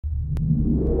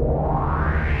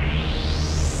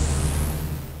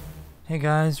Hey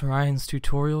guys, Ryan's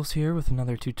Tutorials here with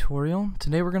another tutorial.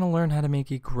 Today we're going to learn how to make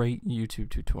a great YouTube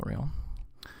tutorial.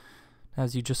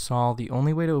 As you just saw, the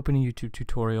only way to open a YouTube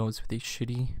tutorial is with a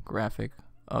shitty graphic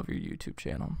of your YouTube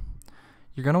channel.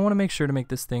 You're going to want to make sure to make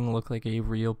this thing look like a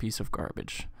real piece of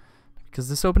garbage, because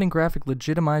this opening graphic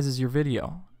legitimizes your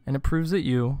video, and it proves that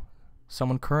you,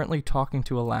 someone currently talking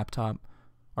to a laptop,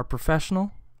 are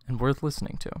professional and worth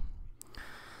listening to.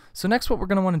 So next what we're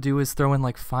going to want to do is throw in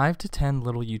like 5 to 10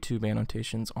 little YouTube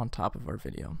annotations on top of our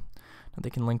video. Now they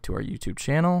can link to our YouTube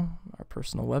channel, our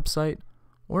personal website,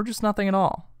 or just nothing at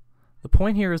all. The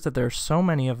point here is that there are so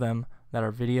many of them that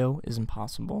our video is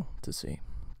impossible to see.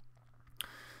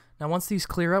 Now once these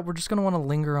clear up, we're just going to want to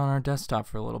linger on our desktop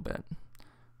for a little bit.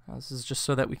 This is just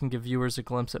so that we can give viewers a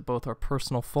glimpse at both our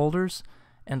personal folders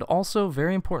and also,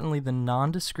 very importantly, the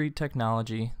non-discrete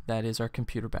technology that is our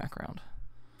computer background.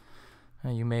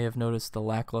 You may have noticed the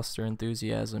lackluster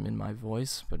enthusiasm in my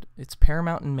voice, but it's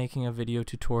paramount in making a video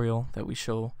tutorial that we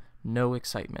show no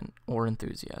excitement or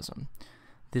enthusiasm.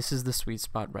 This is the sweet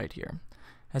spot right here.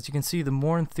 As you can see, the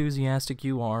more enthusiastic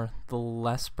you are, the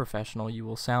less professional you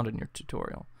will sound in your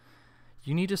tutorial.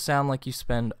 You need to sound like you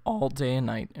spend all day and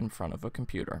night in front of a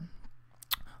computer.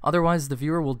 Otherwise, the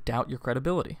viewer will doubt your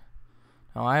credibility.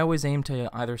 Now, I always aim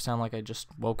to either sound like I just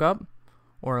woke up,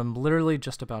 or I'm literally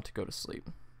just about to go to sleep.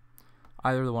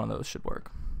 Either one of those should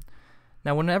work.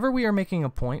 Now, whenever we are making a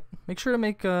point, make sure to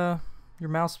make your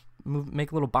mouse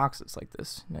make little boxes like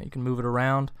this. Now, you can move it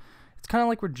around. It's kind of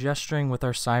like we're gesturing with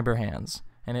our cyber hands,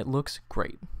 and it looks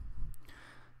great.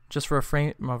 Just for a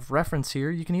frame of reference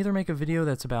here, you can either make a video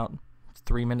that's about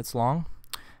 3 minutes long,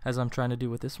 as I'm trying to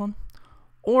do with this one,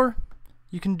 or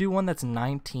you can do one that's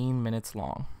 19 minutes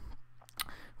long.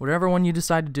 Whatever one you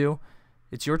decide to do,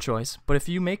 it's your choice, but if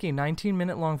you make a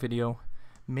 19-minute long video,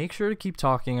 make sure to keep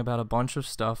talking about a bunch of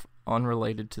stuff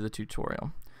unrelated to the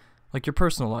tutorial, like your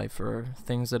personal life or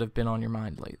things that have been on your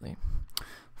mind lately.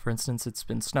 For instance, it's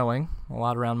been snowing a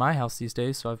lot around my house these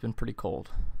days, so I've been pretty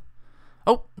cold.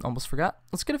 Oh, almost forgot.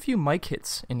 Let's get a few mic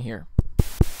hits in here.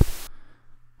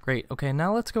 Great. Okay,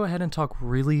 now let's go ahead and talk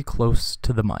really close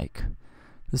to the mic.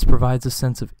 This provides a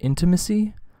sense of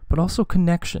intimacy, but also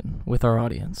connection with our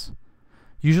audience.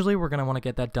 Usually we're going to want to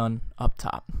get that done up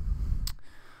top.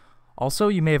 Also,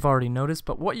 you may have already noticed,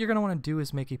 but what you're going to want to do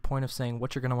is make a point of saying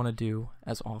what you're going to want to do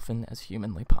as often as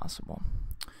humanly possible.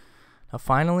 Now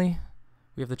finally,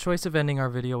 we have the choice of ending our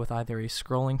video with either a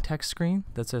scrolling text screen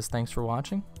that says thanks for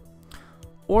watching,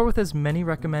 or with as many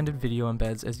recommended video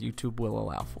embeds as YouTube will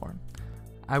allow for.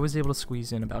 I was able to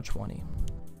squeeze in about 20.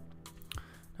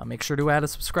 Now make sure to add a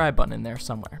subscribe button in there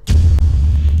somewhere.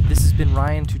 This has been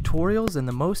Ryan Tutorials and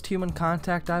the most human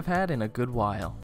contact I've had in a good while.